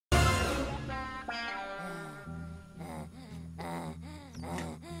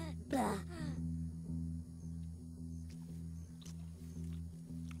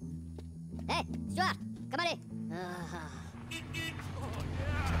Hey, Stuart, come on in. Ah.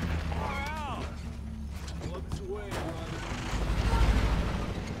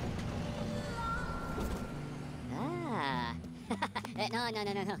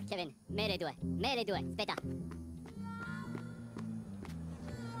 No, Kevin. Mets les doigts, aspetta.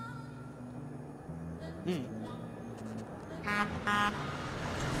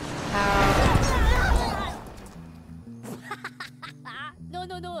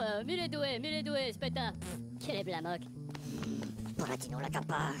 No, mets les doigts, aspetta. Che le blamoc. Paratino la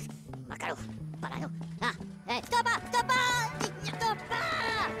capa. Macalo, parano. Ah, stoppa! Stoppa!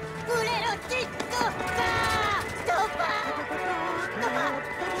 Culero, stoppa!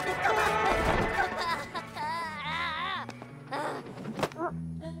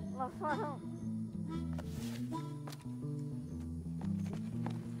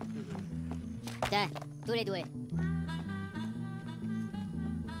 Tiens, tous les doués.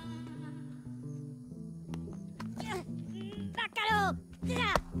 Bacalo!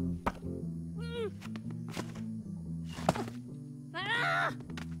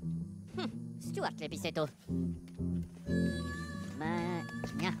 Stuart l'épicetto.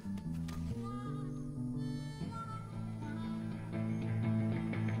 Magna.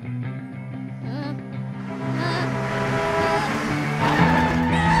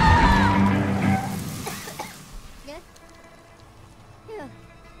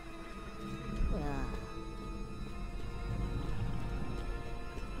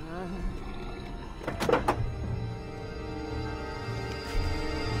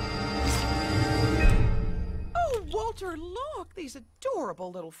 Walter, look! These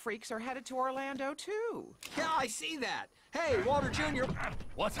adorable little freaks are headed to Orlando, too. Yeah, I see that. Hey, Walter Jr.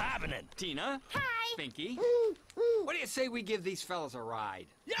 What's happening? Tina. Hi. Pinky. What do you say we give these fellas a ride?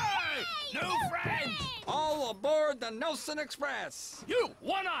 Yay! New friends! All aboard the Nelson Express! You,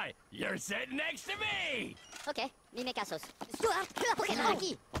 One Eye! You're sitting next to me! Ok, dime casos. Stuart, ¿por qué no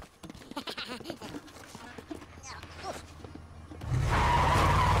aquí?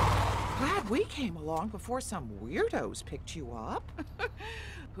 Glad we came along before some weirdos picked you up.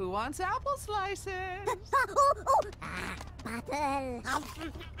 Who wants apple slices? Bottle.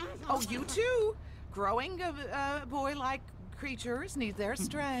 Oh, you too. Growing boy-like creatures need their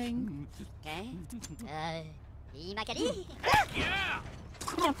strength. Okay. Imacali? Yeah!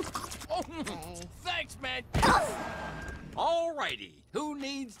 Thanks, man! Alrighty, who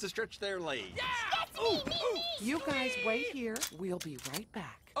needs to stretch their legs? Yeah! Me. You guys wait here. We'll be right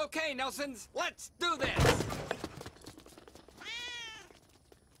back. Okay, Nelsons, let's do this!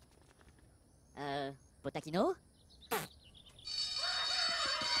 Potakino?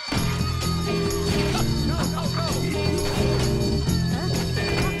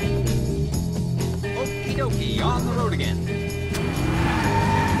 Okie dokie, on the road again.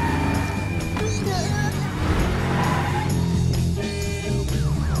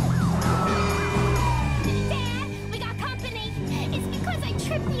 Dad, we got company. It's because I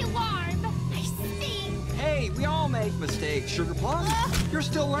tripped the alarm. I see. Hey, we all make mistakes, Sugar Plum. You're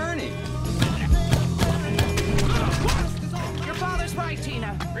still learning. Your father's right,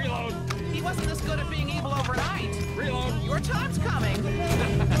 Tina. Reload! He wasn't this good at being evil overnight. Reload! Your time's coming.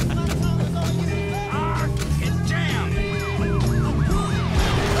 It's jammed!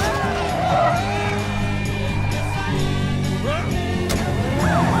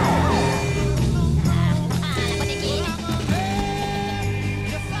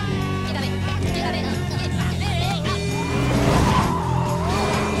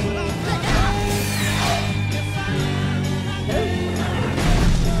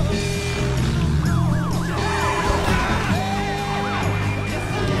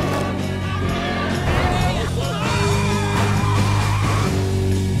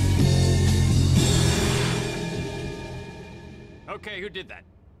 Okay, who did that?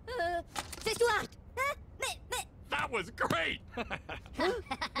 C'est Stuart! Mais... That was great!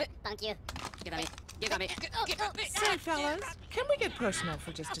 Thank you. Say, fellas, can we get personal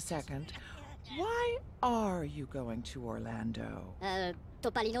for just a second? Why are you going to Orlando?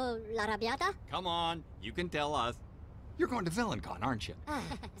 Topalino l'Arrabbiata? Come on, you can tell us. You're going to VillainCon, aren't you?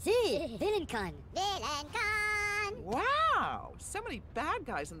 Si, VillainCon. Wow! So many bad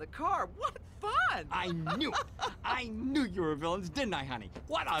guys in the car. What fun! I knew you were villains, didn't I, honey?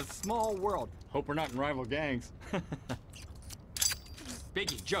 What a small world. Hope we're not in rival gangs.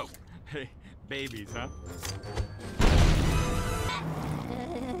 Biggie, joke. Hey, babies, huh?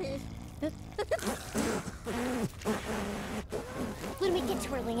 When we get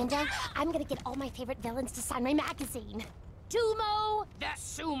to Orlando, I'm gonna get all my favorite villains to sign my magazine. Tumo the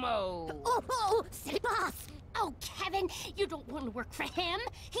Sumo. Oh, c'est le boss! Oh, Kevin, you don't want to work for him.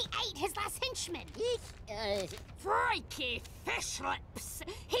 He ate his last henchman. Freaky fish lips.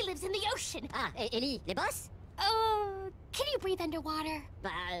 He lives in the ocean. Ellie, les boss? Can you breathe underwater?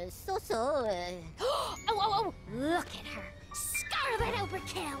 Bah, so. Oh, look at her. Scarlet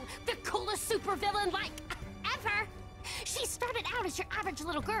Overkill, the coolest supervillain like ever. She started out as your average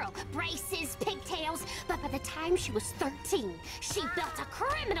little girl, braces, pigtails, but by the time she was 13, she built a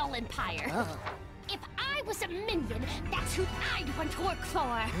criminal empire. Oh. If I was a minion, that's who I'd want to work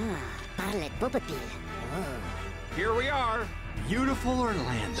for. Parle Bobopil. Oh. Here we are, beautiful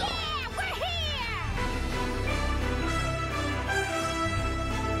Orlando. Yeah, we're here!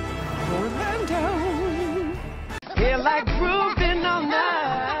 Orlando. Here like Groove